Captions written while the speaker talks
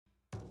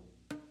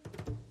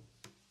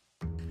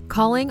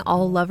Calling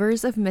all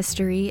lovers of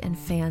mystery and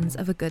fans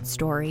of a good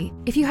story.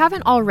 If you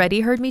haven't already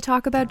heard me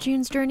talk about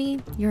June's Journey,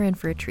 you're in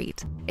for a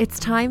treat. It's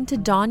time to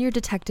don your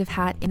detective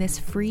hat in this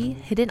free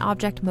hidden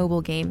object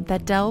mobile game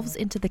that delves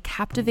into the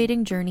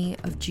captivating journey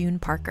of June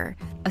Parker,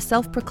 a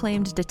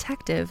self-proclaimed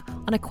detective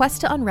on a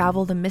quest to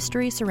unravel the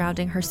mystery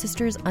surrounding her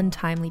sister's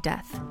untimely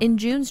death. In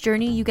June's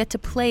Journey, you get to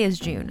play as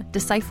June,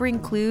 deciphering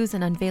clues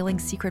and unveiling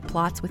secret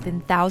plots within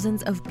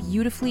thousands of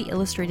beautifully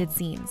illustrated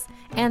scenes.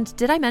 And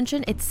did I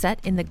mention it's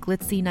set in the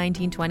glitzy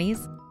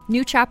 1920s?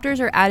 New chapters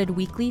are added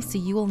weekly, so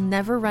you will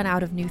never run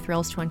out of new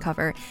thrills to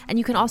uncover, and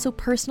you can also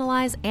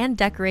personalize and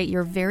decorate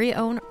your very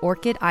own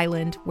Orchid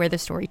Island where the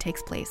story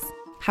takes place.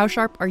 How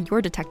sharp are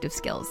your detective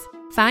skills?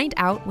 Find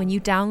out when you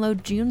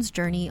download June's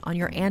Journey on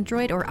your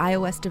Android or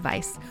iOS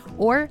device,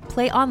 or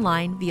play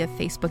online via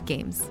Facebook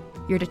Games.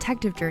 Your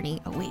detective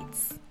journey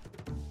awaits.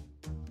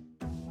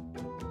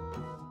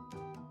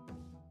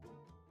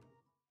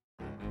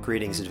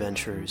 Greetings,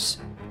 adventurers.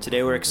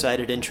 Today we're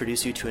excited to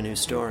introduce you to a new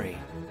story,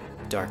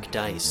 Dark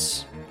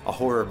Dice, a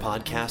horror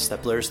podcast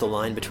that blurs the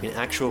line between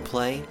actual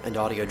play and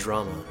audio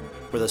drama,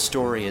 where the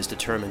story is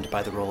determined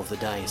by the roll of the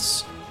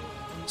dice.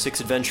 6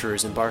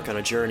 adventurers embark on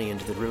a journey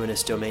into the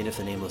ruinous domain of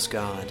the Nameless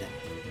God.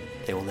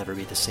 They will never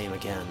be the same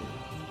again.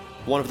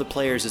 One of the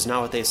players is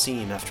not what they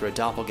seem after a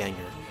doppelganger,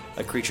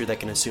 a creature that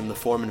can assume the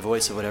form and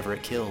voice of whatever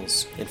it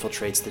kills,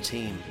 infiltrates the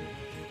team.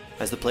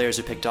 As the players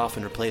are picked off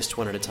and replaced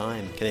one at a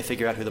time, can they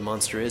figure out who the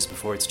monster is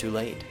before it's too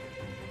late?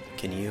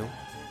 Can you?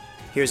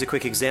 Here's a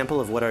quick example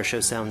of what our show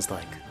sounds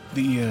like.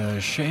 The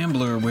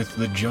shambler with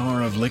the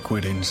jar of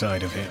liquid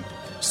inside of him.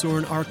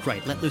 Soren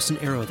Arkwright let loose an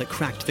arrow that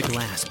cracked the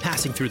glass,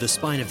 passing through the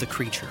spine of the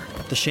creature.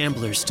 The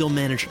shambler still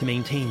managed to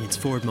maintain its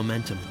forward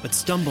momentum, but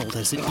stumbled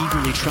as it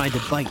eagerly tried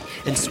to bite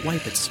and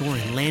swipe at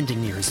Soren,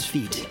 landing near his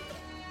feet.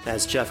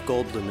 As Jeff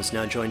Goldblum has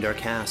now joined our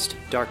cast,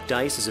 Dark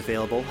Dice is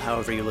available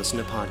however you listen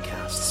to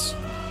podcasts.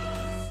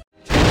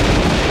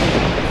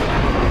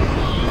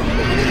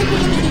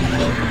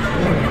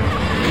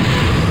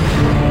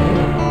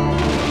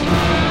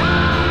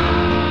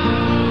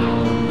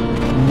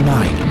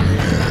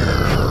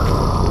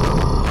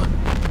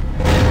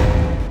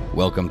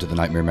 Welcome to the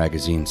Nightmare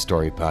Magazine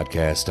Story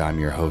Podcast. I'm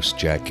your host,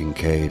 Jack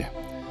Kincaid.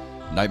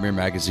 Nightmare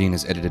Magazine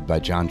is edited by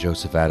John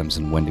Joseph Adams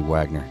and Wendy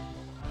Wagner.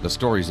 The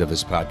stories of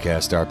this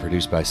podcast are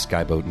produced by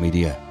Skyboat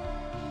Media,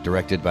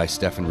 directed by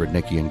Stefan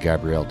Rudnicki and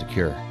Gabrielle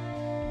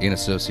DeCure, in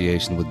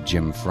association with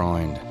Jim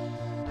Freund.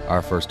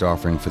 Our first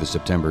offering for the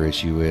September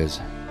issue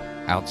is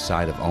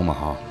Outside of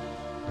Omaha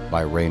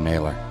by Ray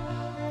Nayler.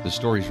 The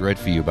story is read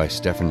for you by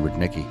Stefan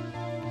Rudnicki.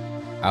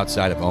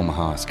 Outside of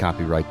Omaha is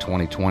copyright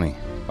 2020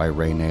 by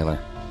Ray Nayler.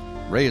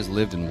 Ray has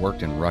lived and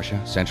worked in Russia,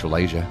 Central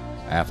Asia,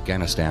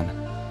 Afghanistan,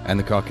 and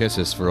the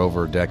Caucasus for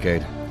over a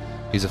decade.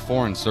 He's a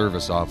Foreign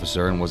Service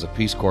officer and was a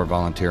Peace Corps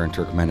volunteer in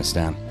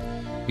Turkmenistan.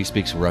 He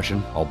speaks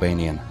Russian,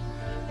 Albanian,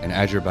 and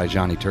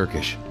Azerbaijani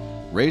Turkish.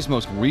 Ray's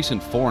most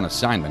recent foreign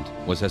assignment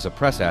was as a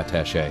press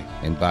attaché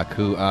in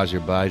Baku,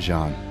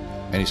 Azerbaijan,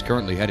 and he's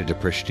currently headed to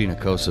Pristina,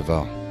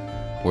 Kosovo,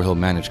 where he'll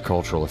manage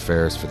cultural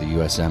affairs for the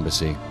U.S.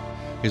 Embassy.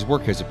 His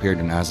work has appeared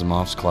in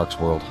Asimov's Clark's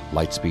World,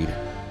 Lightspeed,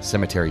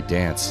 Cemetery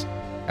Dance,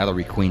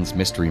 Ellery Queen's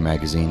Mystery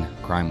Magazine,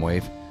 Crime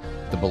Wave,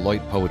 the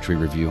Beloit Poetry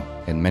Review,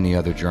 and many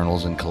other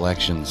journals and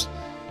collections.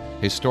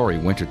 His story,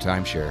 Winter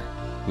Timeshare,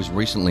 was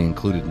recently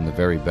included in the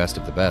very best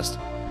of the best,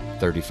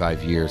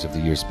 35 years of the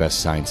year's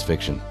best science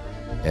fiction,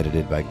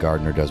 edited by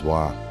Gardner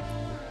Dozois.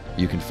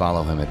 You can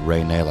follow him at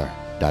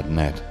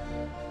raynayler.net.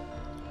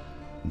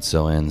 And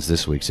so ends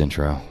this week's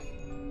intro.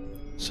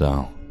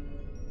 So,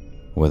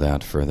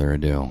 without further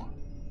ado,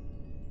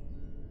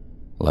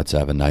 let's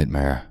have a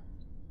nightmare.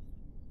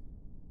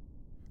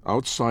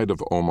 Outside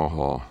of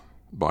Omaha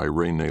by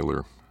Ray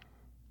Nayler.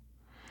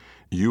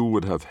 You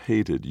would have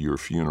hated your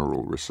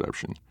funeral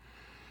reception.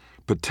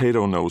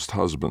 Potato-nosed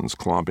husbands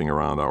clomping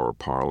around our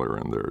parlor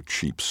in their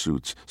cheap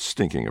suits,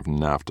 stinking of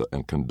naphtha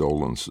and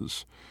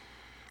condolences.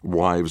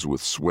 Wives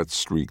with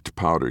sweat-streaked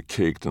powder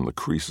caked in the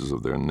creases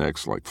of their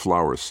necks like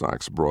flour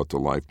sacks brought to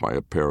life by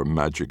a pair of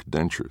magic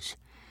dentures.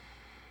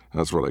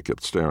 That's what I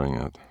kept staring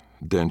at.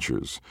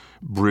 Dentures,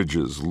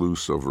 bridges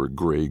loose over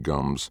gray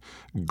gums,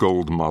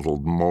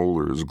 gold-mottled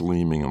molars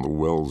gleaming in the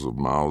wells of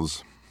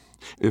mouths.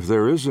 If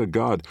there is a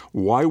God,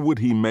 why would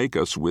he make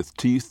us with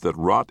teeth that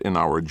rot in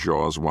our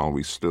jaws while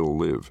we still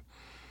live?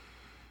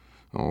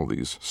 All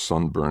these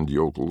sunburned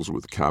yokels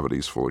with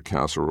cavities full of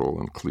casserole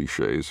and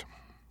cliches.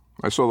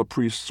 I saw the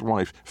priest's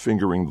wife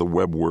fingering the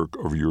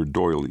webwork of your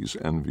doilies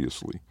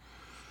enviously,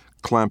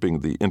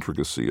 clamping the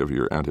intricacy of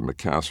your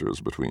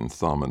antimacassars between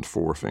thumb and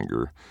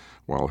forefinger,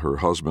 while her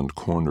husband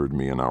cornered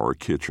me in our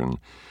kitchen,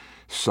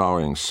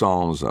 soughing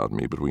psalms at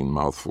me between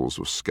mouthfuls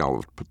of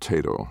scalloped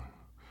potato.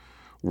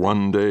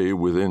 One day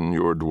within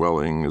your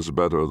dwelling is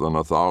better than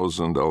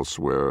 1,000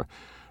 elsewhere.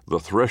 The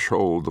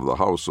threshold of the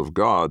house of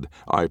God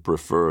I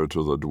prefer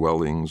to the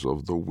dwellings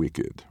of the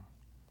wicked.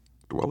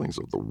 Dwellings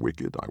of the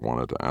wicked, I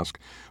wanted to ask.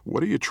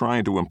 What are you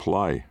trying to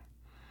imply?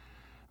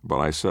 But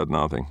I said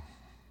nothing.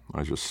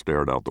 I just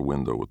stared out the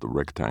window at the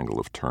rectangle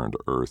of turned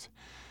earth.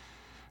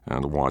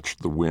 and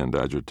watched the wind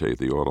agitate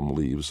the autumn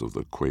leaves of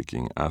the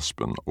quaking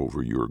aspen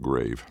over your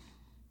grave.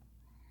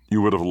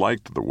 You would have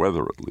liked the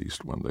weather, at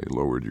least, when they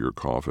lowered your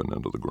coffin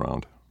into the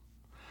ground.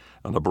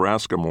 A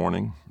Nebraska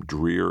morning,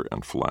 drear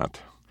and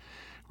flat,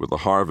 with the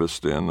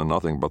harvest in and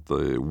nothing but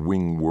the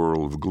wing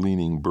whirl of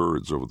gleaning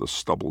birds over the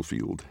stubble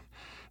field,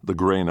 the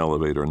grain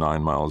elevator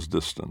 9 miles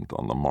distant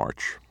on the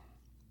march.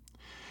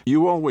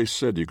 You always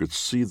said you could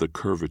see the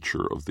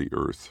curvature of the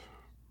earth.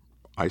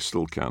 I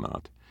still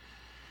cannot.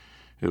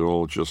 It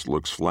all just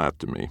looks flat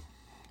to me,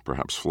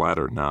 perhaps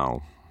flatter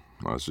now,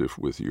 as if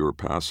with your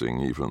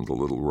passing even the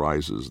little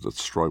rises that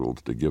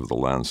struggled to give the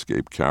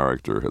landscape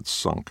character had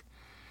sunk.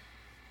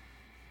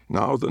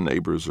 Now the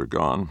neighbors are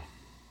gone,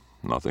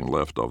 nothing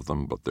left of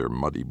them but their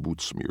muddy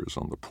boot smears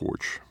on the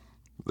porch,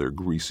 their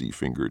greasy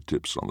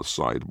fingertips on the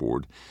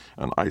sideboard,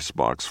 an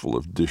icebox full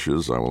of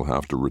dishes I will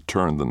have to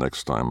return the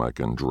next time I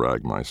can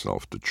drag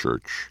myself to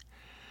church.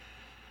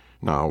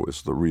 Now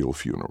is the real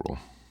funeral,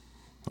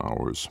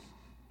 ours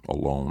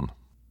alone.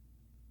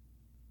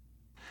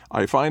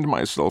 I find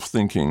myself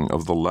thinking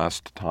of the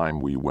last time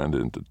we went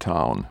into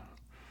town.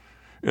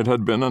 It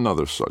had been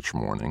another such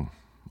morning.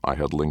 I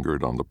had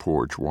lingered on the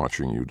porch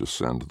watching you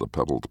descend the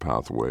pebbled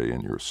pathway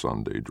in your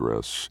Sunday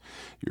dress,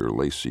 your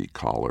lacy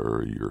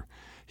collar, your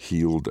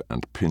heeled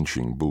and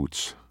pinching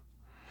boots.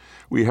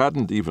 We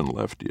hadn't even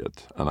left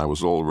yet, and I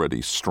was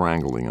already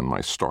strangling in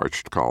my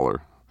starched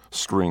collar,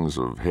 strings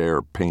of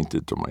hair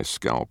painted to my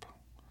scalp.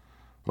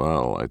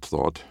 Well, I'd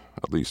thought,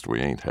 at least we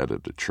ain't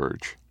headed to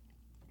church.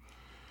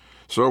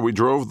 So we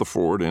drove the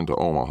Ford into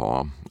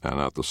Omaha, and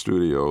at the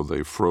studio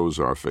they froze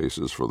our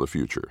faces for the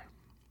future.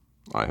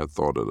 I had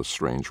thought it a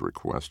strange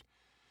request,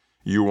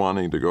 you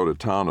wanting to go to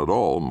town at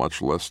all,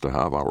 much less to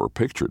have our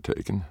picture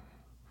taken.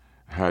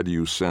 Had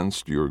you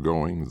sensed your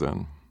going,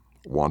 then?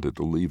 Wanted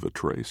to leave a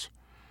trace?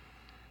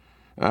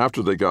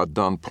 After they got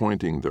done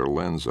pointing their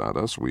lens at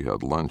us, we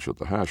had lunch at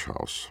the hash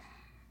house.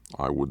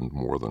 I wouldn't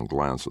more than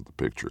glance at the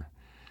picture.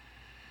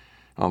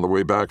 On the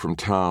way back from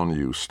town,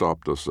 you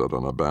stopped us at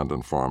an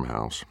abandoned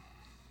farmhouse.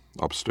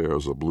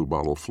 Upstairs, a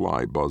bluebottle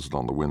fly buzzed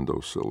on the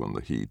windowsill in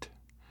the heat.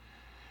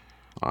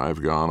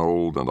 "I've gone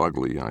old and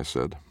ugly," I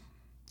said.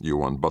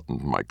 You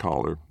unbuttoned my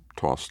collar,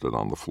 tossed it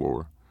on the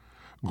floor,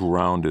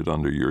 ground it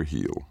under your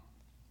heel.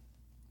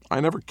 I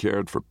never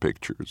cared for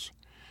pictures.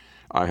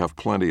 I have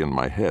plenty in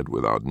my head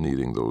without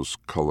needing those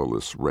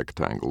colorless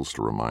rectangles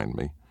to remind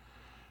me.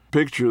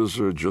 Pictures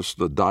are just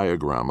a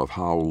diagram of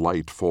how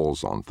light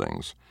falls on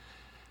things.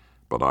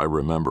 But I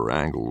remember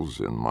angles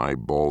in my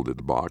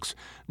balded box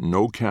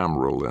no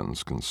camera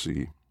lens can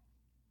see.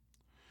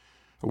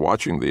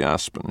 Watching the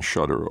aspen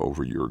shudder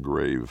over your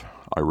grave,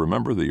 I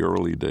remember the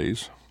early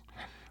days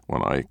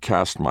when I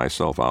cast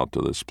myself out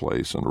to this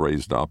place and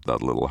raised up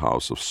that little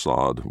house of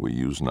sod we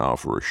use now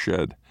for a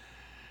shed.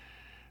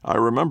 I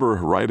remember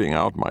writing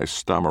out my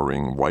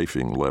stammering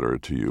wifing letter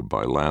to you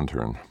by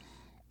lantern,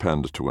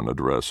 penned to an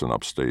address in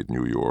upstate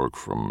New York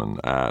from an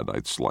ad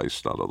I'd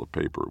sliced out of the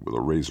paper with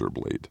a razor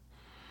blade.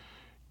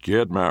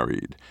 "Get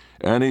married.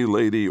 Any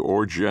lady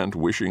or gent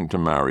wishing to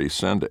marry,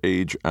 send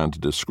age and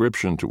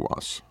description to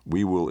us.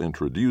 We will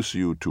introduce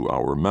you to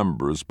our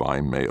members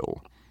by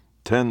mail.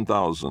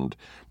 10,000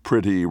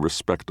 pretty,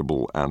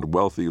 respectable, and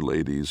wealthy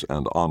ladies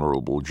and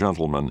honorable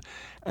gentlemen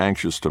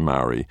anxious to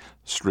marry,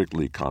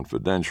 strictly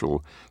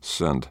confidential,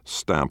 send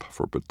stamp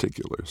for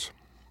particulars."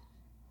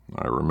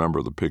 I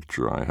remember the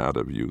picture I had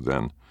of you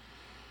then,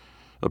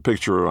 a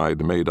picture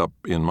I'd made up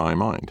in my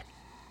mind.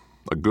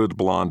 A good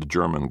blonde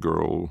German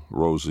girl,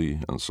 rosy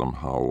and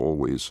somehow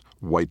always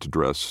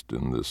white-dressed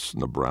in this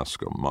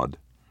Nebraska mud.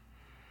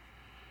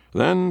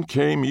 Then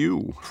came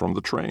you from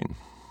the train,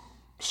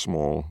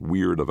 small,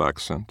 weird of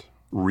accent,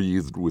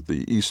 wreathed with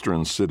the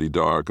eastern city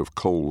dark of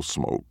coal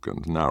smoke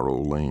and narrow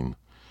lane.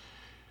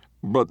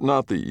 But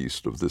not the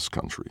east of this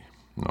country,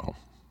 no.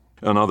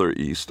 Another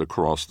east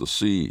across the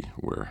sea,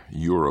 where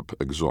Europe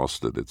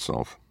exhausted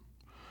itself.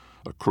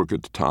 A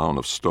crooked town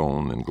of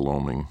stone and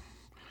gloaming,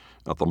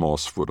 at the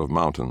moss foot of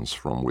mountains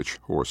from which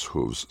horse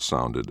hooves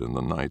sounded in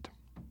the night.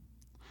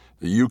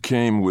 You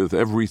came with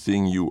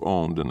everything you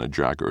owned in a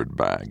jacquard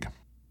bag.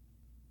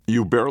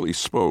 You barely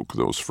spoke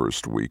those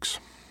first weeks,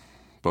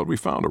 but we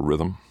found a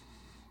rhythm.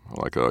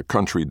 Like a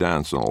country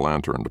dance in a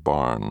lanterned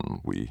barn,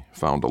 we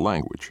found a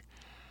language.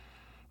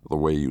 The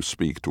way you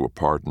speak to a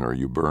partner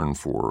you burn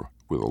for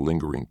with a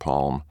lingering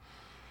palm,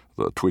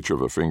 the twitch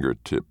of a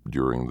fingertip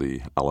during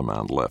the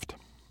allemande left.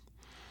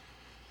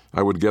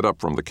 I would get up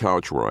from the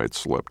couch where I'd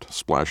slept,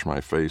 splash my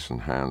face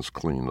and hands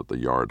clean at the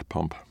yard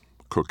pump,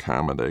 cook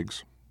ham and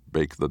eggs,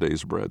 bake the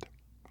day's bread.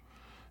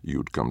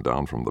 You'd come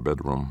down from the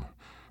bedroom,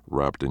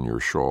 wrapped in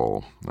your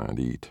shawl, and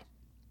eat.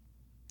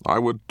 I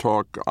would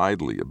talk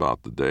idly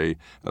about the day,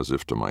 as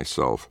if to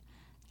myself,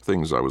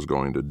 things I was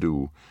going to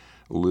do,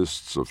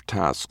 lists of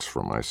tasks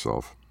for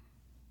myself.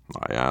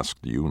 I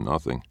asked you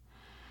nothing.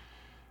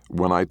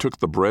 When I took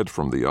the bread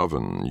from the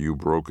oven, you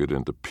broke it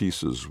into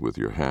pieces with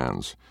your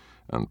hands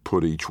and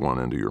put each one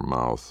into your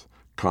mouth,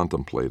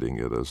 contemplating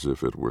it as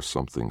if it were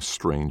something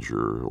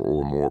stranger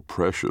or more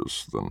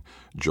precious than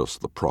just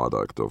the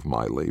product of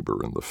my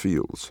labor in the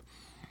fields.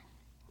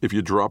 If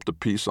you dropped a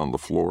piece on the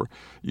floor,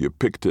 you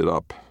picked it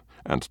up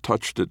and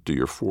touched it to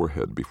your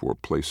forehead before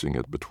placing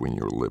it between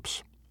your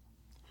lips.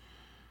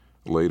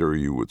 Later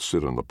you would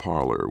sit in the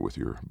parlor with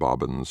your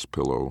bobbins,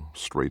 pillow,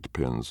 straight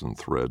pins, and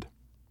thread,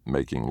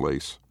 making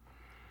lace.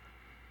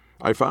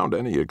 I found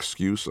any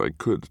excuse I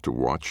could to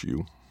watch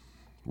you,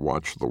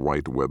 watch the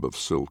white web of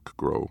silk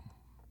grow,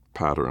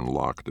 pattern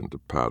locked into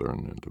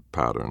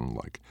pattern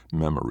like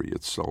memory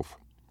itself.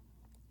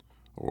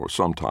 Or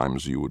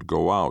sometimes you would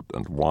go out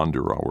and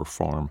wander our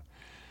farm.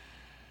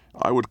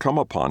 I would come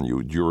upon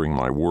you during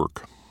my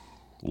work,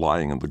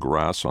 lying in the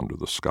grass under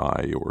the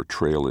sky, or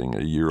trailing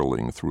a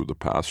yearling through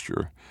the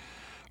pasture,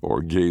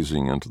 or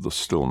gazing into the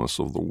stillness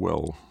of the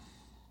well.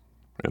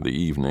 In the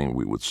evening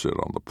we would sit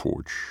on the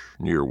porch,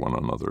 near one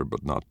another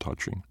but not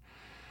touching.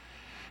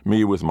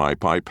 Me with my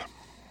pipe,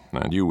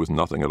 and you with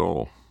nothing at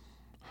all,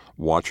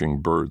 watching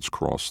birds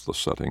cross the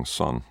setting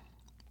sun.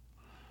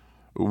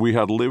 We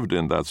had lived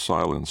in that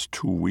silence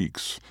 2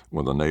 weeks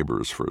when the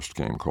neighbors first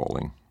came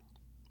calling.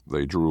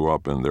 They drew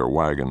up in their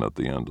wagon at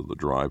the end of the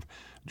drive,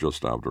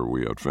 just after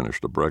we had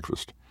finished the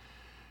breakfast.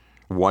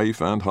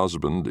 Wife and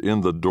husband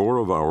in the door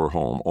of our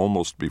home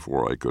almost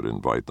before I could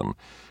invite them,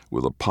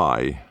 with a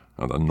pie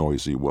and a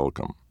noisy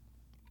welcome.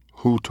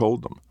 Who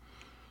told them?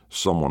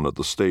 Someone at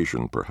the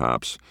station,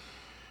 perhaps.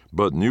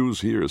 But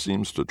news here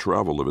seems to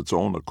travel of its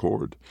own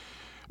accord,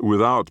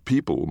 without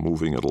people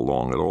moving it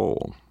along at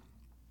all.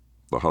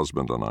 The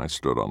husband and I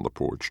stood on the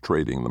porch,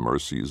 trading the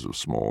mercies of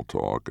small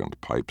talk and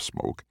pipe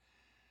smoke.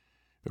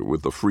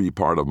 With the free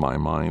part of my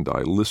mind,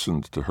 I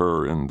listened to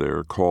her in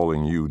there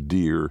calling you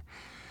dear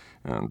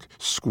and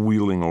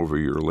squealing over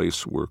your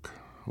lacework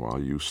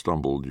while you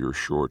stumbled your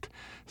short,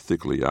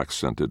 thickly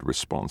accented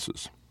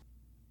responses.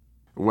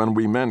 When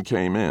we men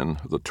came in,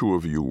 the two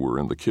of you were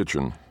in the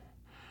kitchen.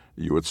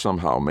 You had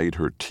somehow made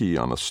her tea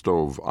on a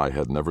stove I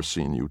had never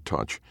seen you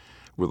touch,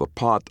 with a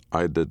pot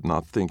I did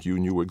not think you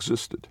knew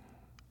existed.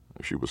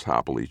 She was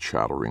happily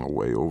chattering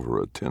away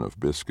over a tin of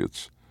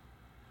biscuits.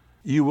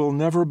 "You will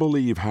never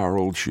believe,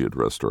 Harold," she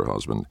addressed her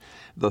husband,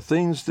 "the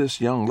things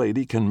this young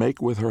lady can make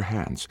with her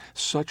hands.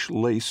 Such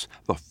lace,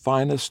 the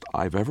finest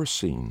I've ever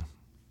seen."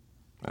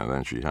 And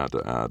then she had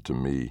to add to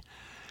me,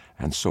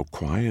 "And so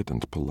quiet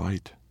and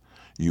polite.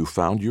 You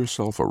found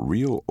yourself a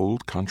real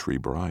old country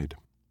bride."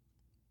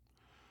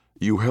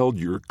 You held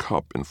your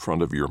cup in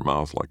front of your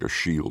mouth like a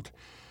shield,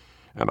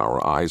 and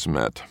our eyes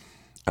met,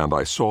 and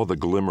I saw the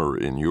glimmer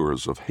in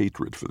yours of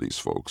hatred for these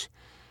folks,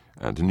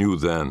 and knew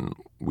then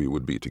we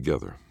would be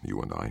together,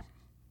 you and I,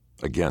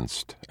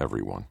 against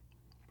everyone.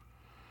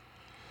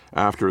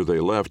 After they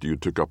left, you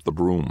took up the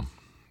broom,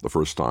 the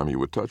first time you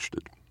had touched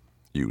it.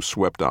 You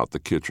swept out the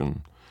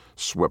kitchen,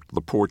 swept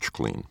the porch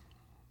clean.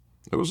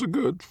 It was a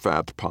good,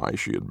 fat pie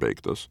she had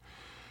baked us,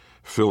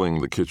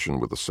 filling the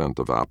kitchen with the scent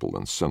of apple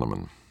and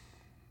cinnamon.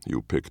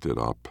 You picked it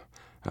up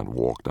and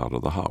walked out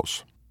of the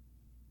house.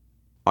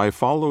 I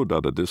followed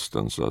at a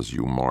distance as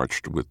you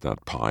marched with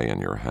that pie in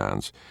your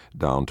hands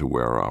down to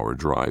where our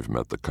drive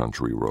met the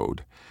country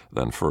road,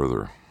 then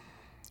further,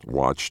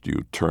 watched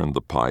you turn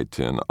the pie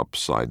tin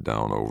upside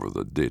down over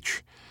the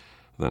ditch,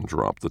 then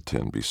drop the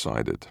tin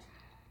beside it.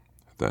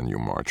 Then you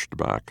marched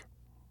back.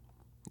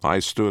 I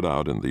stood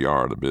out in the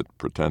yard a bit,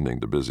 pretending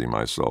to busy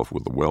myself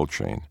with the well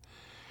chain.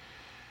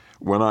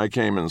 When I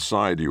came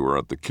inside, you were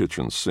at the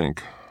kitchen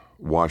sink,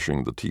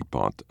 washing the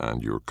teapot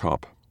and your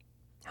cup.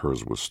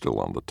 Hers was still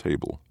on the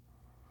table.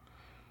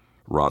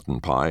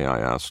 "Rotten pie?" I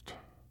asked.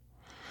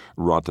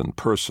 "Rotten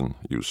person,"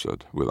 you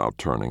said, without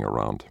turning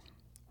around.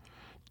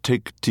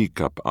 "Take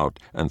teacup out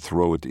and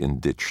throw it in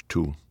ditch,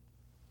 too."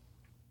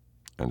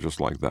 And just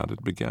like that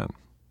it began.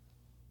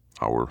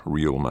 Our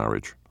real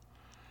marriage.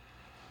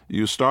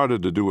 You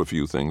started to do a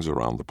few things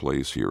around the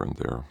place here and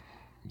there,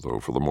 though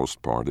for the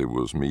most part it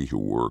was me who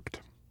worked,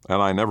 and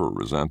I never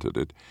resented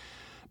it,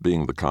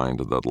 being the kind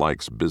that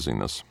likes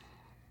busyness.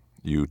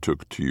 You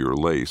took to your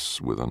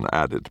lace with an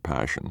added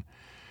passion,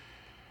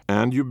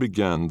 and you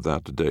began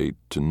that day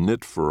to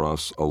knit for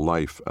us a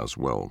life as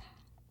well,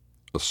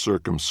 a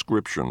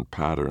circumscription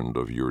patterned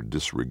of your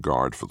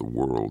disregard for the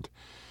world,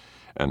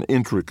 an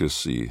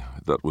intricacy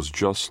that was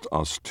just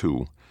us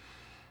two,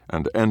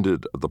 and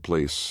ended at the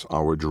place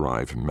our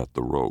drive met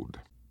the road.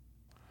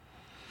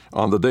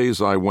 On the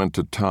days I went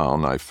to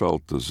town, I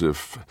felt as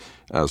if,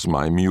 as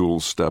my mule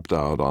stepped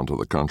out onto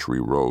the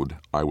country road,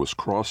 I was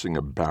crossing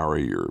a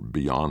barrier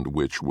beyond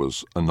which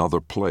was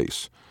another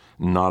place,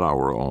 not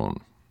our own.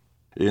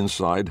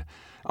 Inside,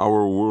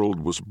 our world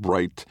was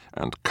bright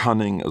and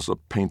cunning as a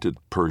painted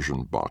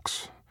Persian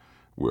box,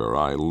 where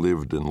I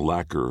lived in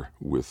lacquer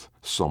with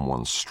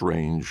someone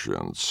strange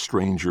and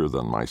stranger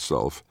than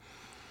myself,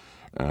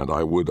 and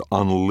I would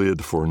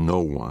unlid for no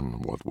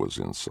one what was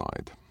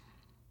inside.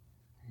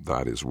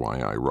 That is why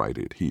I write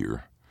it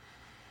here.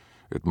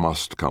 It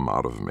must come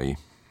out of me,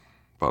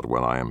 but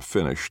when I am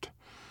finished,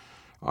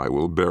 I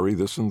will bury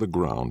this in the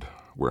ground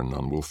where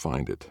none will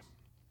find it.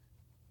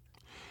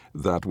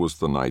 That was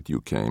the night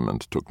you came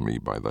and took me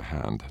by the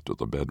hand to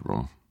the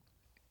bedroom.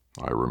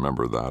 I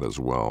remember that as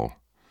well.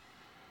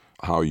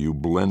 How you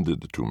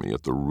blended to me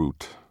at the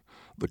root,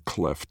 the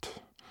cleft,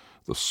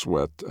 the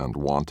sweat and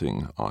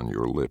wanting on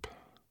your lip.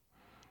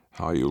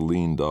 How you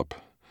leaned up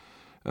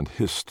and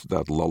hissed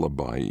that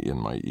lullaby in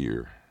my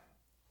ear.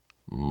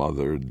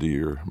 Mother,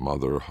 dear,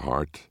 mother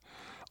heart,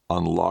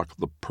 unlock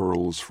the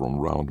pearls from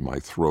round my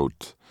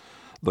throat.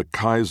 The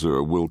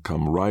Kaiser will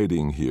come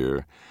riding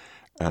here,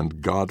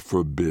 and God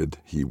forbid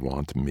he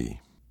want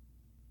me.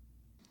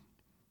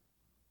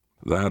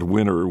 That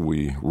winter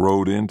we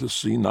rode in to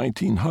see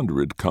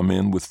 1900 come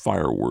in with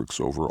fireworks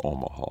over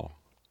Omaha.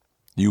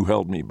 You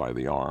held me by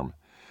the arm,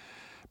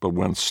 but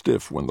went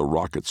stiff when the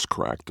rockets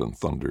cracked and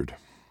thundered,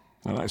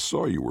 and I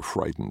saw you were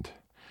frightened,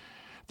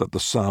 that the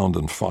sound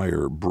and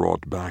fire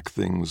brought back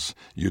things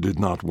you did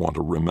not want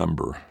to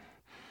remember.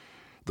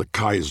 The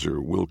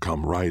Kaiser will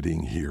come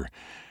riding here,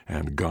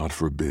 and God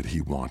forbid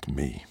he want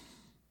me.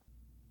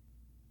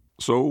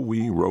 So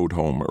we rode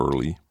home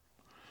early.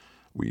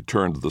 We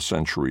turned the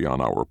century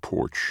on our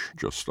porch,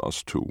 just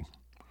us two.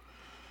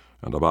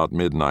 And about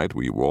midnight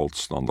we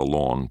waltzed on the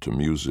lawn to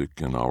music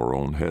in our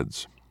own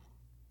heads.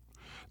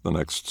 The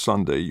next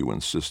Sunday you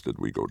insisted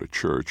we go to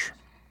church.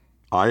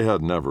 I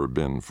had never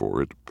been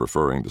for it,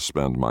 preferring to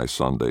spend my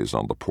Sundays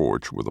on the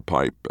porch with a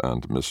pipe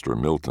and Mr.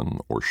 Milton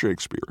or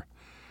Shakespeare.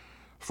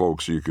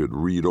 Folks you could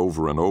read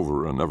over and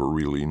over and never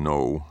really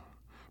know,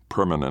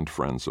 permanent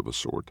friends of a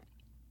sort.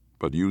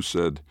 But you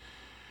said,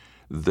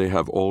 they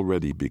have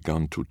already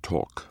begun to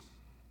talk.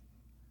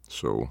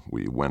 So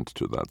we went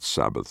to that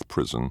Sabbath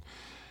prison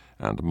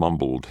and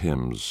mumbled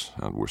hymns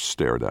and were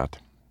stared at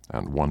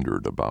and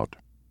wondered about.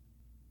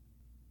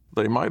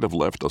 They might have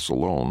left us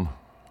alone,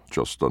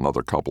 just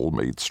another couple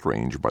made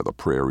strange by the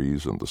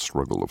prairies and the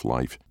struggle of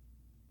life.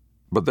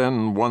 But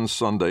then one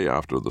Sunday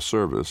after the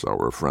service,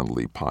 our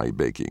friendly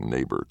pie-baking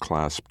neighbor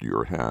clasped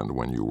your hand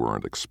when you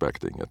weren't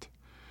expecting it.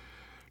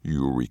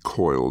 You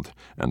recoiled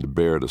and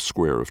bared a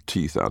square of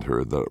teeth at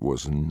her that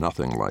was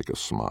nothing like a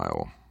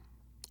smile.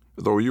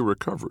 Though you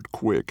recovered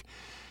quick,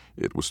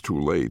 it was too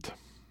late.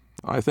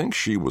 I think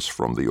she was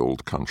from the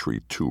old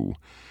country, too,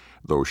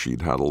 though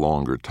she'd had a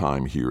longer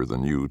time here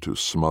than you to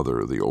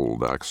smother the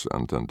old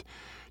accent and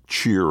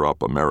cheer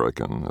up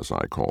American, as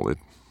I call it,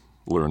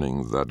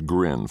 learning that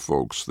grin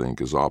folks think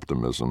is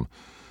optimism,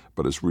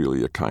 but is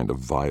really a kind of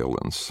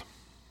violence.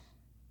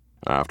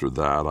 After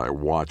that, I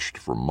watched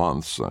for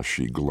months as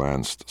she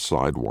glanced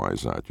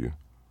sidewise at you.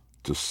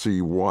 To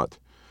see what?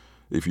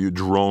 If you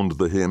droned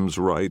the hymns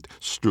right,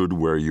 stood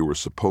where you were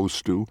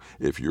supposed to,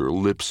 if your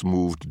lips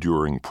moved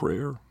during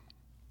prayer?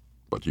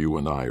 But you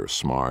and I are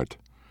smart.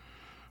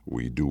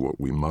 We do what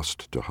we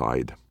must to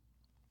hide.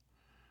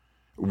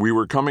 We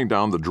were coming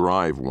down the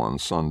drive one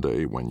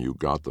Sunday when you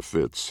got the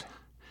fits.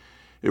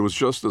 It was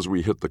just as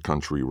we hit the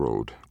country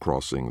road,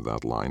 crossing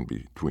that line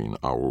between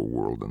our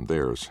world and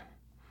theirs.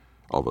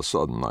 Of a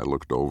sudden, I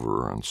looked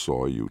over and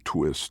saw you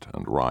twist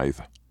and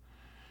writhe.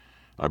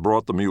 I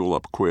brought the mule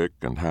up quick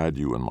and had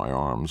you in my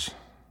arms,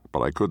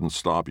 but I couldn't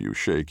stop you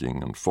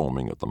shaking and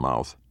foaming at the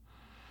mouth.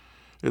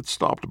 It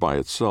stopped by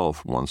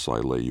itself once I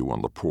lay you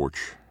on the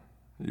porch.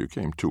 You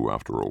came to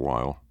after a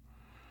while.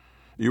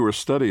 You were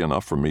steady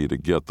enough for me to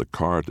get the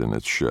cart in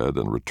its shed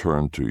and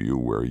return to you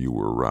where you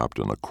were wrapped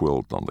in a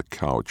quilt on the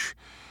couch,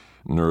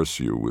 nurse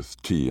you with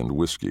tea and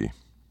whiskey.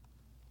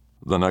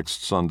 The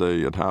next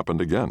Sunday it happened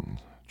again,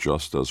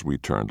 just as we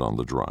turned on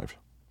the drive.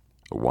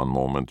 One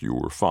moment you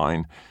were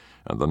fine,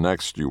 and the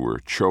next you were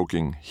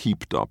choking,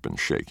 heaped up and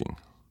shaking.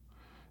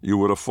 You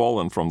would have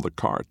fallen from the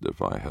cart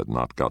if I had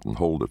not gotten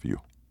hold of you.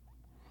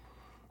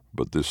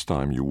 But this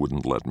time you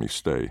wouldn't let me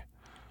stay.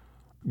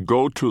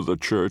 Go to the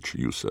church,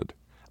 you said.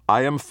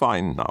 I am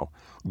fine now.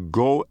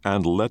 Go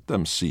and let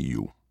them see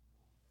you.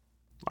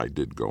 I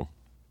did go,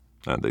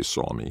 and they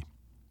saw me.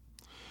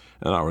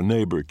 And our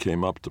neighbor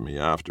came up to me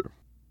after.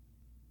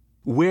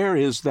 Where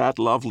is that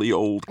lovely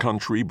old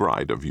country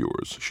bride of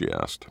yours? She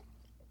asked.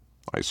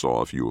 I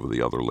saw a few of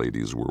the other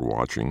ladies were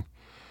watching,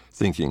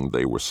 thinking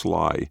they were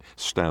sly,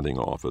 standing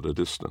off at a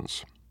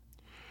distance.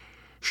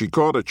 She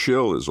caught a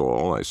chill is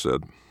all, I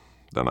said.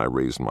 Then I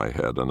raised my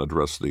head and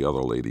addressed the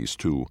other ladies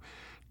too,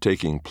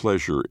 taking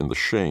pleasure in the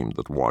shame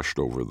that washed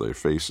over their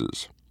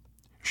faces.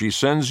 She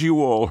sends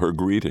you all her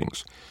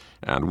greetings,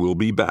 and will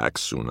be back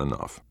soon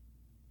enough.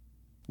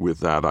 With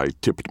that I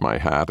tipped my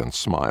hat and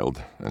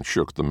smiled, and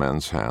shook the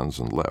men's hands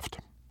and left.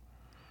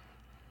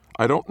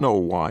 I don't know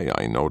why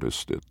I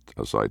noticed it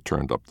as I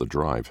turned up the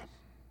drive.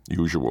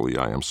 Usually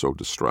I am so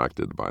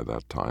distracted by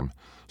that time,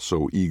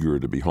 so eager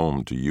to be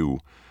home to you,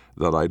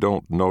 that I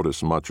don't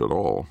notice much at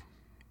all.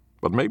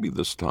 But maybe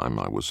this time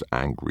I was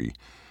angry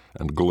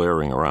and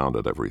glaring around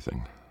at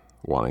everything,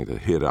 wanting to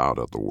hit out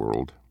at the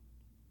world.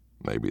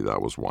 Maybe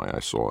that was why I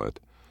saw it.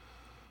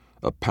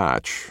 A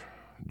patch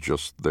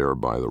just there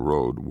by the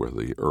road where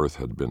the earth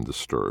had been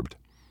disturbed.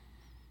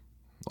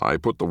 I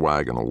put the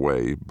wagon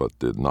away, but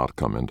did not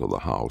come into the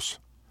house.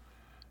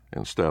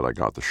 Instead, I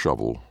got the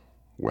shovel,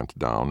 went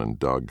down and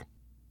dug.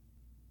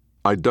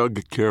 I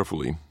dug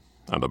carefully,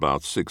 and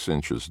about 6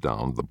 inches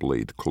down the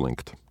blade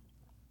clinked.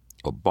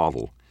 A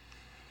bottle.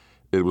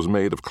 It was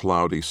made of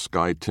cloudy,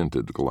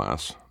 sky-tinted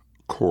glass,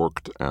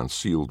 corked and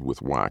sealed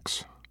with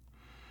wax.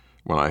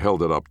 When I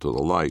held it up to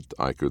the light,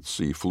 I could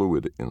see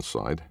fluid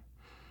inside,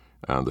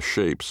 and the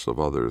shapes of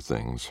other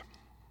things.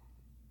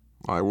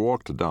 I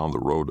walked down the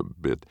road a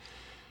bit,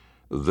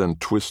 then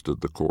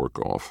twisted the cork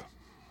off.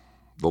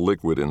 The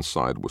liquid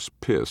inside was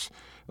piss.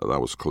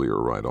 That was clear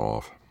right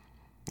off.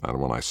 And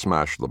when I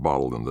smashed the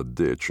bottle in the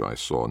ditch, I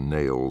saw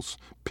nails,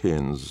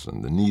 pins,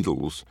 and the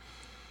needles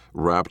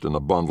wrapped in a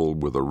bundle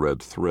with a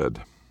red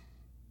thread.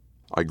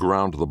 I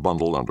ground the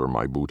bundle under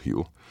my boot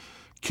heel,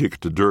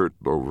 kicked dirt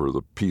over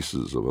the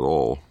pieces of it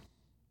all.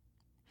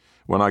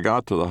 When I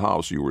got to the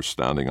house, you were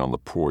standing on the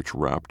porch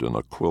wrapped in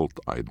a quilt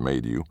I'd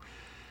made you,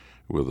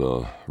 with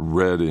a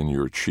red in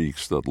your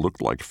cheeks that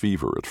looked like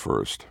fever at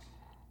first.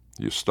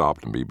 You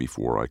stopped me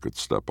before I could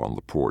step on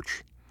the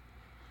porch.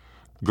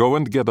 "Go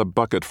and get a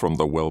bucket from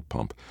the well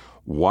pump.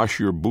 Wash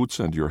your boots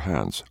and your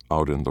hands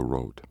out in the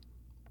road."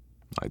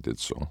 I did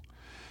so.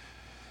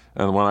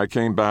 And when I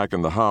came back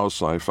in the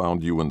house, I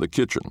found you in the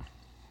kitchen.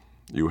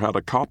 You had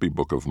a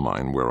copybook of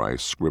mine where I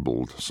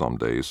scribbled some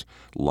days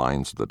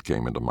lines that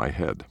came into my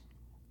head.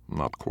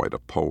 Not quite a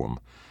poem,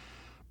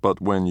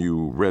 but when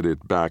you read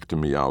it back to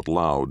me out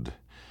loud,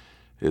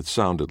 it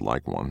sounded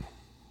like one.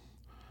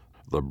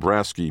 The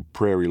brasky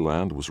prairie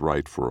land was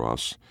right for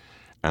us,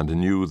 and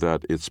knew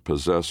that its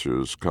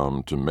possessors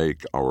come to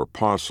make our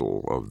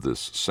parcel of this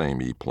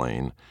samey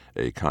plain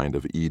a kind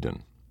of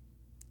Eden.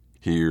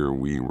 Here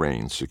we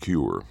reign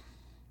secure.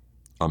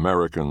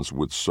 Americans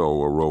would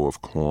sow a row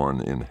of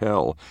corn in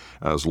hell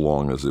as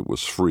long as it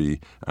was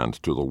free and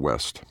to the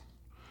west.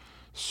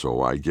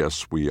 So I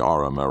guess we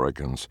are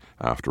Americans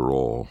after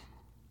all.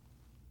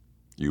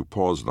 You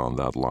paused on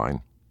that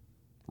line,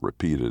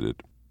 repeated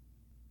it.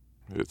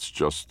 "It's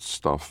just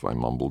stuff," I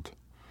mumbled.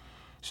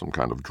 "Some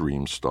kind of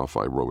dream stuff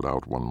I wrote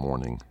out one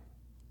morning."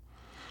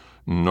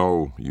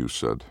 "No," you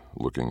said,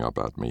 looking up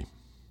at me.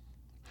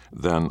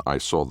 Then I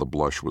saw the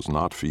blush was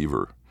not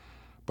fever,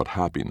 but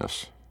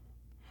happiness.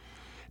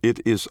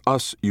 "It is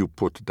us you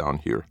put down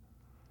here,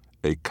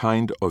 a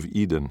kind of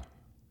Eden."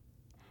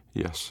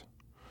 "Yes."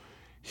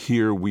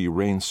 "Here we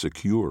reign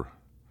secure."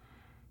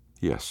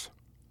 "Yes."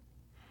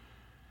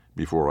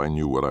 Before I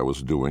knew what I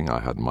was doing, I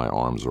had my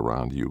arms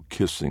around you,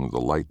 kissing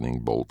the lightning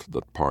bolt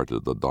that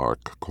parted the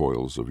dark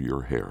coils of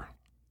your hair.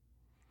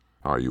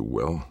 "Are you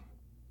well?"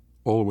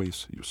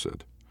 "Always," you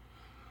said.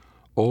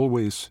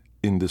 "Always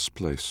in this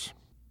place."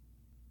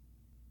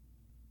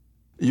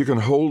 You can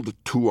hold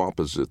two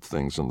opposite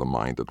things in the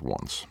mind at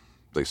once.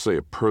 They say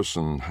a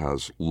person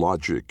has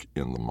logic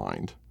in the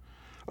mind,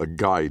 a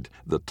guide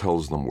that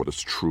tells them what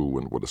is true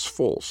and what is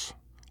false,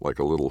 like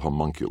a little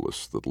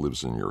homunculus that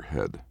lives in your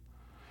head.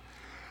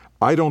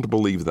 I don't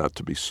believe that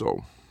to be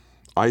so.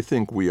 I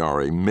think we are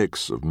a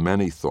mix of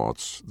many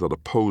thoughts that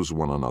oppose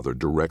one another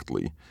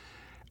directly,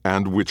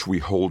 and which we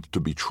hold to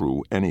be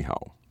true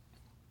anyhow.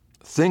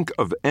 Think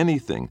of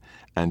anything,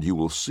 and you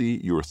will see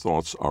your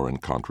thoughts are in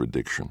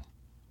contradiction.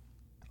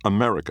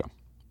 America.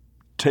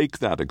 Take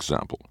that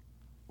example.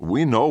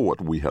 We know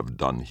what we have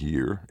done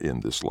here in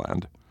this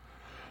land.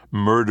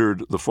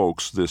 Murdered the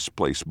folks this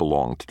place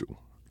belonged to.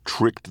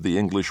 Tricked the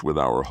English with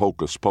our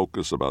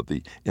hocus-pocus about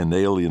the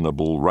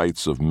inalienable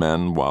rights of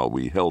men while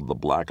we held the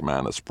black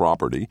man as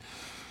property,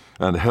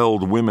 and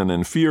held women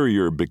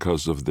inferior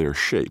because of their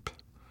shape.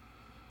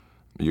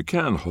 You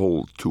can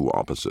hold two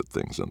opposite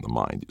things in the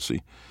mind, you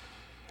see.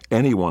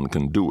 Anyone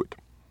can do it.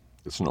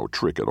 It's no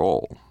trick at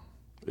all.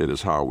 It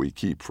is how we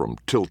keep from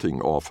tilting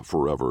off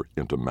forever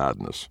into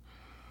madness.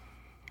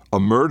 A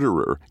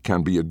murderer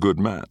can be a good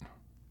man,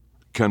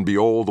 can be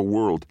all the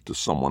world to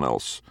someone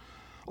else,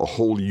 a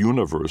whole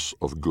universe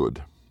of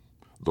good,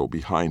 though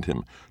behind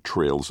him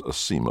trails a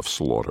seam of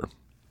slaughter.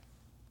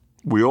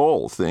 We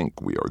all think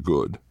we are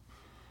good,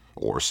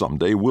 or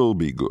someday will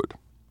be good,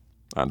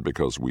 and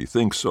because we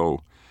think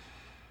so,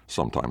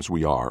 sometimes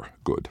we are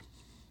good.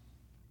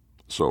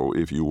 So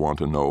if you want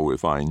to know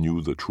if I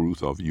knew the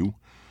truth of you,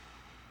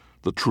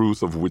 the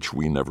truth of which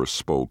we never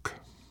spoke,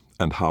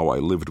 and how I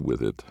lived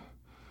with it,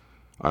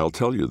 I'll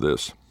tell you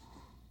this.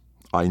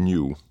 I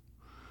knew,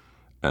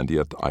 and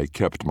yet I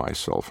kept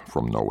myself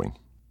from knowing.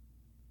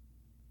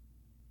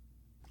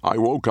 I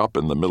woke up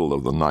in the middle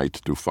of the night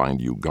to find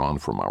you gone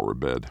from our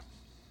bed.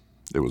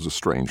 It was a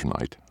strange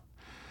night,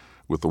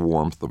 with the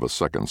warmth of a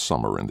second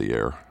summer in the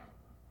air.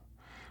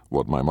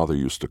 What my mother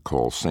used to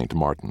call St.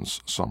 Martin's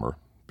summer,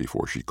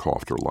 before she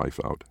coughed her life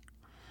out.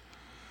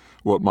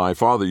 What my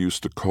father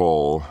used to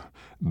call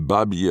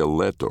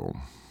Babieletto,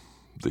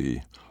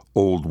 the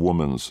old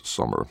woman's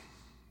summer,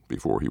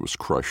 before he was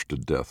crushed to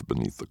death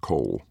beneath the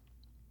coal.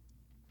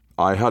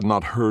 I had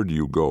not heard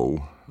you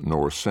go,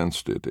 nor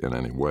sensed it in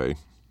any way.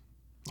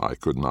 I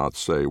could not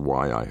say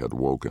why I had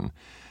woken,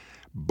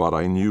 but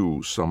I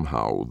knew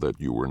somehow that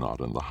you were not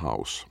in the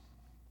house.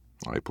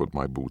 I put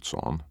my boots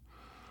on,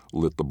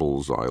 lit the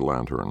bullseye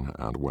lantern,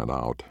 and went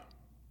out.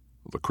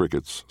 The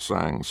crickets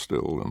sang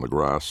still in the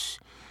grass.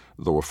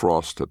 though a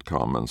frost had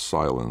come and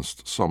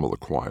silenced some of the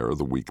choir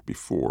the week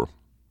before.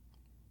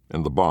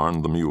 In the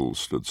barn, the mule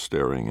stood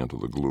staring into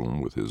the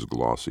gloom with his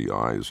glossy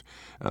eyes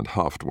and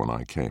huffed when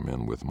I came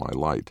in with my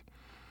light.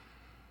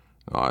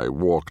 I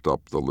walked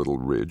up the little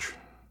ridge,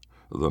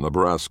 the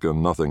Nebraska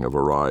nothing of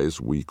a rise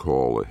we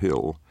call a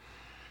hill,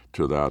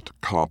 to that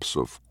copse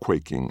of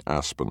quaking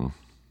aspen.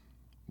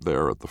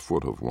 There at the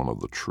foot of one of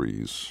the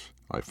trees,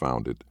 I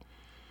found it.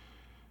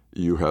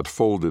 You had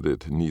folded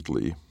it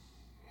neatly,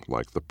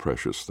 like the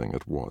precious thing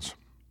it was.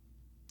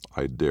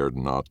 I dared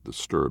not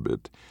disturb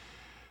it,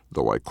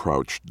 though I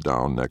crouched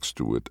down next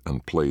to it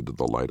and played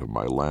the light of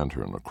my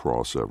lantern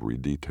across every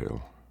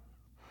detail.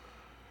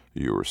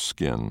 Your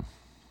skin.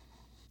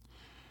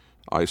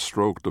 I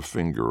stroked a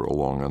finger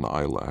along an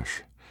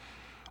eyelash,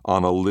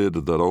 on a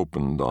lid that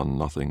opened on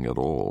nothing at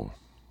all.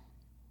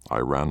 I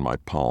ran my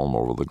palm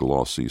over the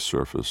glossy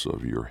surface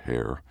of your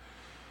hair,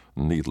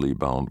 neatly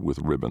bound with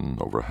ribbon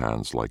over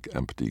hands like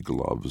empty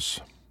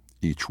gloves,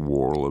 each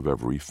whorl of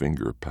every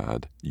finger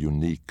pad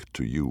unique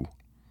to you.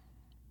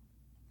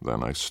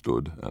 Then I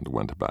stood and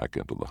went back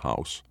into the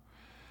house.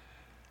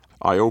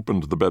 I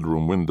opened the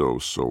bedroom window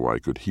so I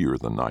could hear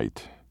the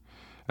night,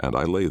 and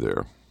I lay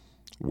there,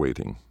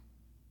 waiting.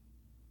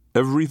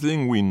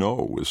 Everything we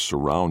know is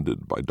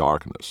surrounded by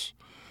darkness.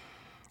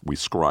 We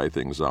scry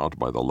things out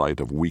by the light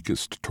of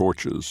weakest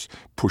torches,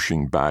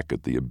 pushing back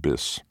at the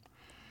abyss.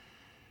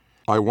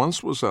 I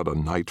once was at a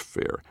night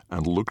fair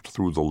and looked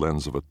through the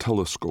lens of a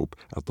telescope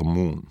at the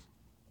moon,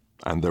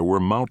 and there were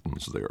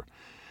mountains there,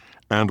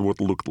 and what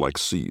looked like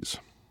seas.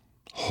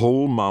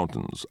 Whole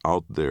mountains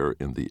out there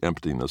in the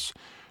emptiness,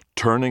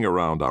 turning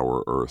around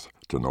our earth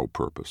to no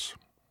purpose.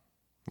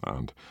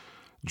 And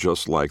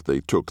just like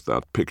they took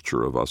that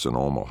picture of us in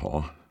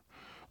Omaha,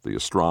 the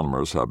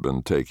astronomers have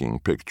been taking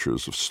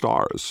pictures of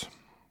stars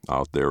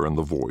out there in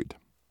the void.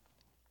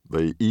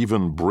 They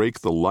even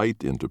break the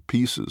light into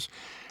pieces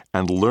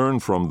and learn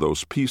from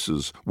those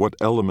pieces what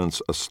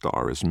elements a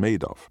star is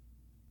made of.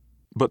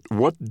 But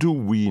what do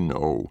we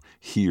know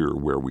here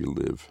where we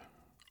live,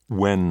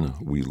 when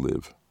we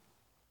live?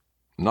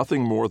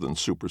 Nothing more than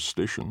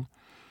superstition,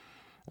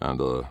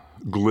 and a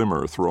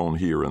glimmer thrown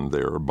here and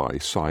there by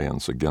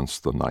science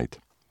against the night.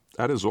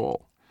 That is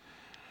all.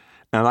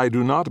 And I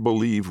do not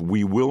believe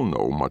we will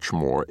know much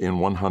more in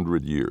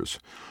 100 years,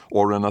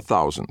 or in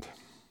 1,000.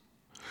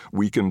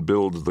 We can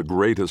build the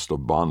greatest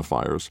of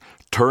bonfires,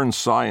 turn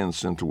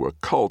science into a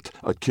cult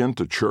akin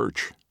to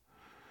church.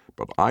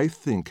 But I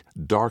think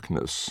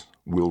darkness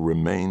will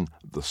remain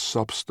the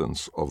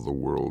substance of the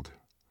world,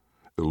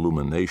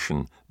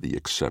 illumination the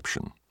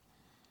exception.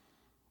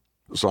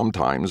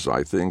 Sometimes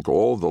I think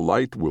all the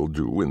light will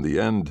do in the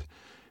end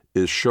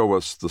is show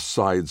us the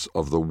sides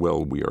of the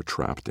well we are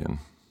trapped in.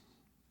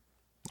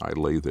 I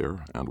lay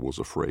there and was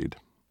afraid,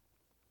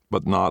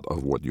 but not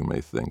of what you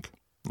may think,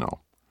 no.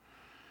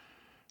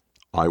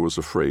 I was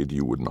afraid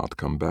you would not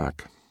come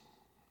back.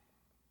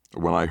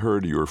 When I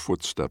heard your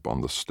footstep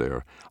on the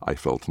stair, I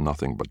felt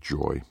nothing but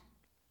joy.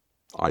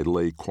 I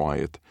lay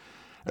quiet,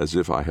 as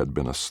if I had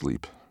been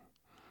asleep,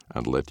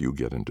 and let you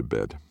get into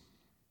bed.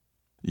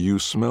 You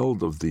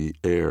smelled of the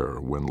air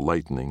when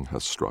lightning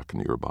has struck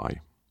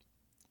nearby.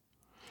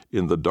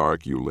 In the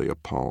dark you lay a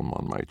palm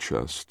on my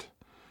chest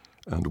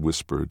and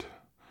whispered,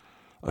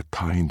 "A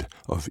kind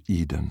of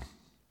Eden."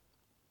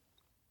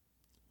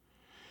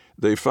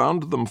 They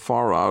found them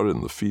far out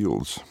in the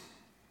fields,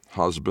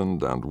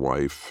 husband and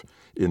wife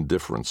in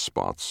different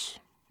spots.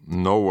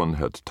 No one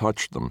had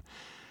touched them,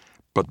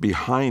 but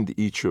behind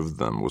each of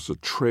them was a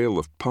trail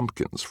of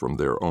pumpkins from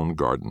their own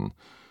garden,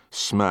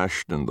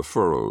 smashed in the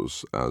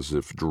furrows as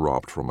if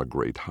dropped from a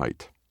great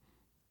height.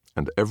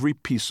 And every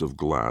piece of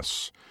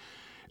glass,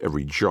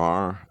 every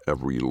jar,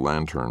 every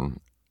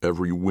lantern,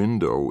 every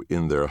window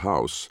in their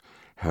house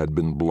had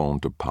been blown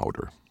to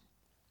powder.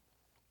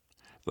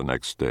 The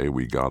next day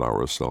we got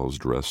ourselves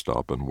dressed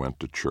up and went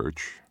to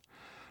church,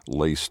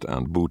 laced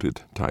and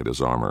booted tight as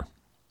armor.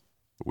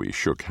 We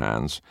shook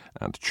hands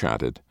and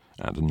chatted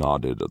and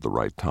nodded at the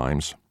right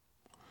times.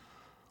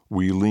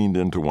 We leaned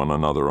into one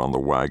another on the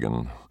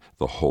wagon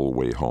the whole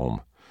way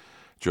home,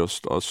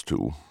 just us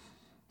two,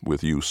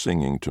 with you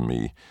singing to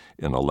me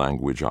in a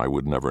language I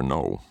would never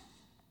know.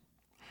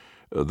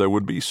 There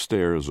would be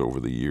stares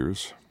over the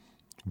years,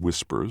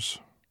 whispers,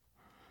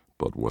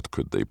 but what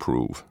could they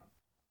prove?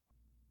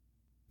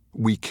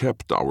 We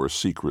kept our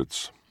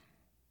secrets,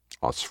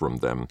 us from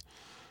them,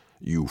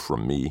 you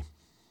from me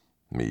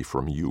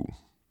from you.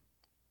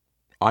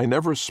 I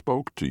never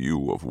spoke to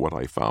you of what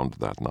I found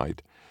that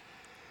night,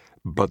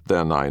 but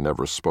then I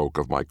never spoke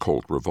of my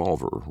Colt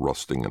revolver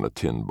rusting in a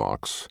tin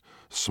box,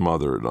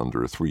 smothered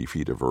under 3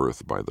 feet of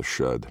earth by the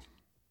shed.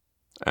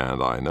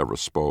 And I never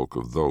spoke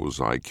of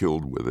those I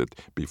killed with it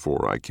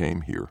before I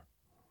came here.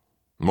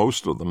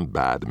 Most of them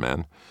bad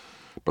men,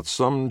 but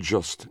some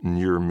just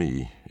near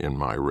me in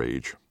my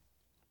rage.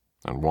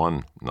 And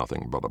one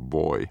nothing but a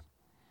boy.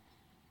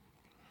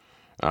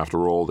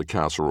 After all the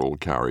casserole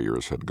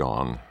carriers had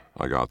gone,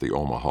 I got the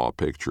Omaha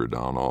picture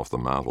down off the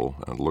mantel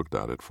and looked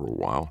at it for a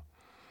while.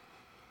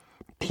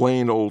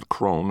 Plain old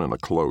crone in a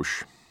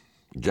cloche,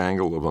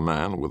 gangle of a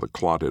man with a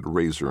clotted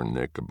razor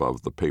nick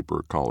above the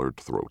paper-collared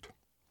throat.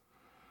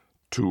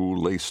 Two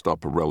laced-up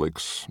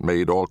relics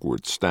made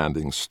awkward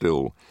standing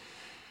still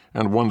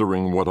and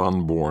wondering what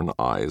unborn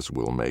eyes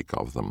will make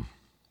of them.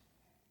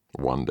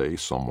 One day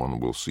someone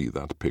will see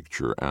that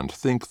picture and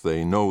think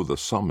they know the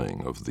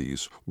summing of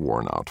these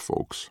worn-out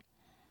folks.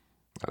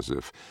 As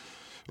if,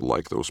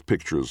 like those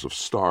pictures of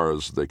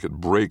stars, they could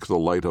break the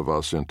light of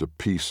us into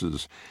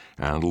pieces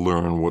and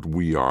learn what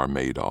we are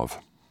made of.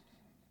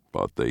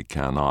 But they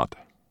cannot.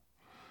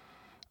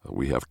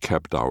 We have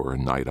kept our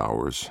night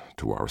hours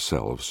to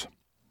ourselves.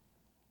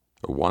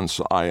 Once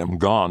I am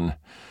gone,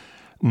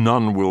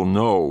 none will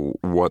know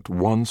what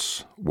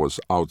once was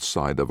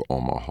outside of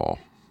Omaha,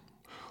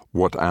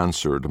 what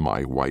answered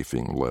my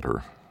wifing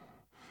letter,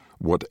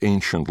 what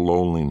ancient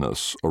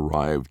loneliness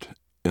arrived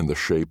in the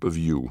shape of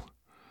you,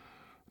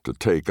 to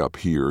take up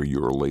here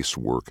your lace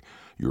work,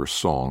 your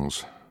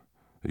songs,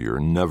 your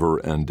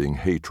never-ending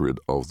hatred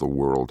of the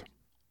world.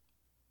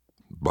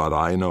 But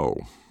I know,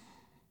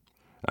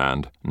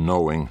 and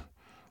knowing,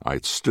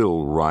 I'd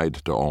still ride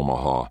to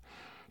Omaha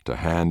to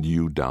hand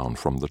you down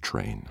from the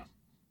train.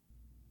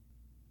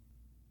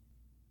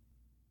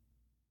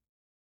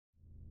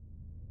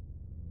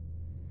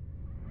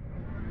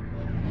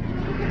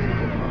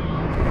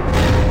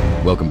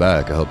 Welcome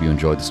back. I hope you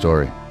enjoyed the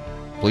story.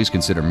 Please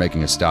consider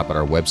making a stop at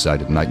our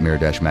website at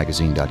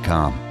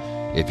nightmare-magazine.com.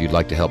 If you'd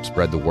like to help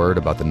spread the word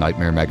about the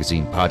Nightmare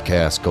Magazine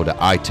podcast, go to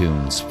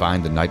iTunes,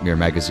 find the Nightmare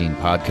Magazine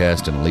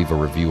podcast, and leave a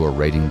review or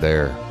rating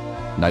there.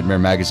 Nightmare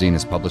Magazine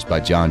is published by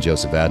John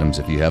Joseph Adams.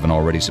 If you haven't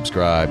already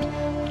subscribed,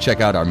 check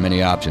out our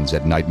many options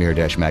at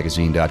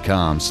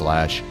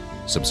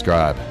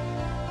nightmare-magazine.com/subscribe.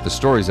 The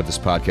stories of this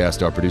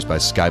podcast are produced by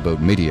Skyboat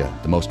Media,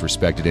 the most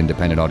respected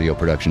independent audio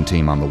production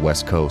team on the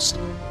West Coast.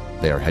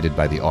 They are headed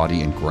by the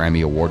Audie and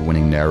Grammy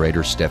award-winning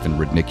narrators Stefan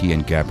Rudnicki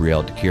and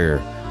Gabrielle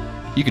DeCure.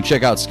 You can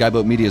check out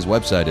Skyboat Media's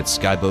website at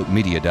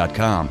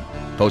skyboatmedia.com.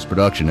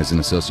 Post-production is in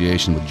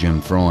association with Jim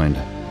Freund.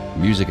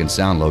 Music and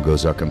sound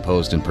logos are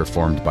composed and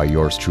performed by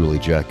yours truly,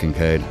 Jack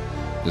Kincaid.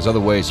 There's other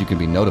ways you can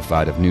be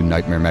notified of new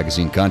Nightmare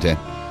Magazine content.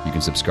 You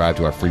can subscribe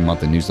to our free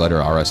monthly newsletter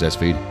RSS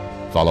feed,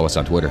 follow us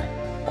on Twitter,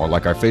 or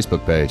like our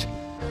Facebook page.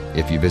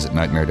 If you visit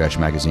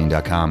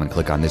nightmare-magazine.com and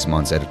click on this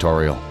month's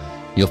editorial,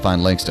 you'll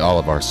find links to all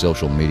of our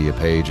social media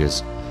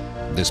pages.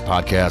 This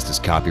podcast is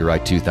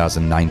copyright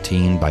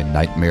 2019 by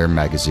Nightmare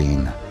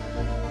Magazine.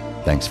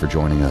 Thanks for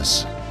joining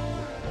us.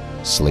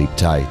 Sleep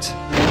tight.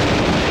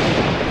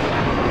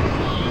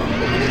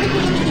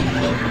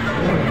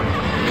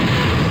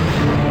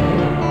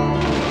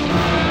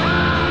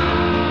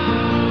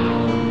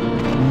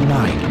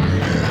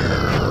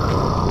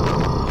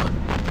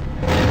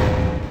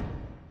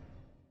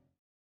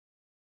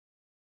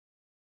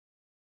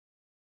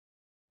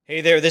 Hey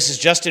there, this is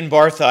Justin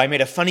Bartha. I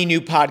made a funny new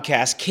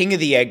podcast, King of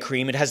the Egg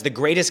Cream. It has the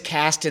greatest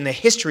cast in the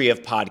history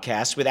of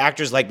podcasts with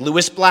actors like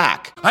Louis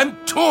Black, I'm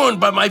torn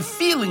by my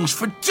feelings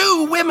for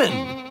two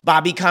women.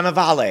 Bobby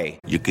Cannavale,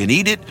 You can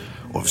eat it,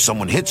 or if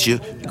someone hits you,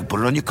 you can put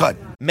it on your cut.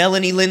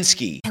 Melanie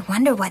Linsky, I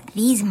wonder what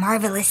these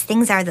marvelous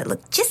things are that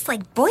look just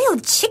like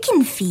boiled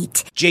chicken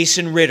feet.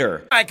 Jason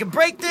Ritter, I can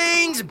break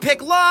things and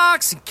pick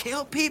locks and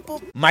kill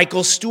people.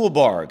 Michael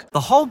Stuhlbarg, The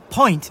whole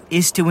point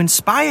is to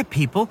inspire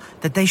people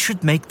that they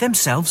should make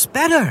themselves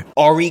better.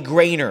 Ari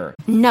Grainer,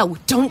 No,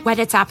 don't whet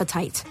its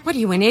appetite. What are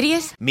you, an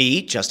idiot?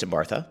 me, Justin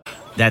Bartha,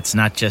 That's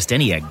not just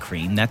any egg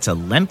cream, that's a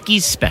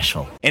Lemke's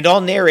special. and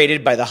all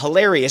narrated by the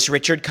hilarious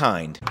Richard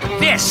Kind.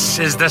 This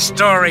is the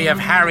story of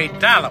Harry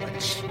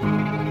Dalowitz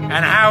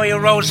and how he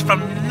rose from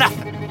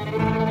nothing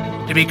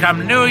to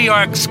become New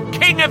York's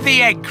King of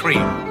the Egg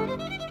Cream.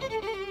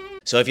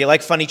 So if you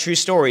like funny true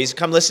stories,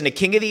 come listen to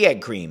King of the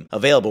Egg Cream,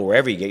 available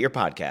wherever you get your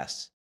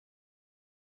podcasts.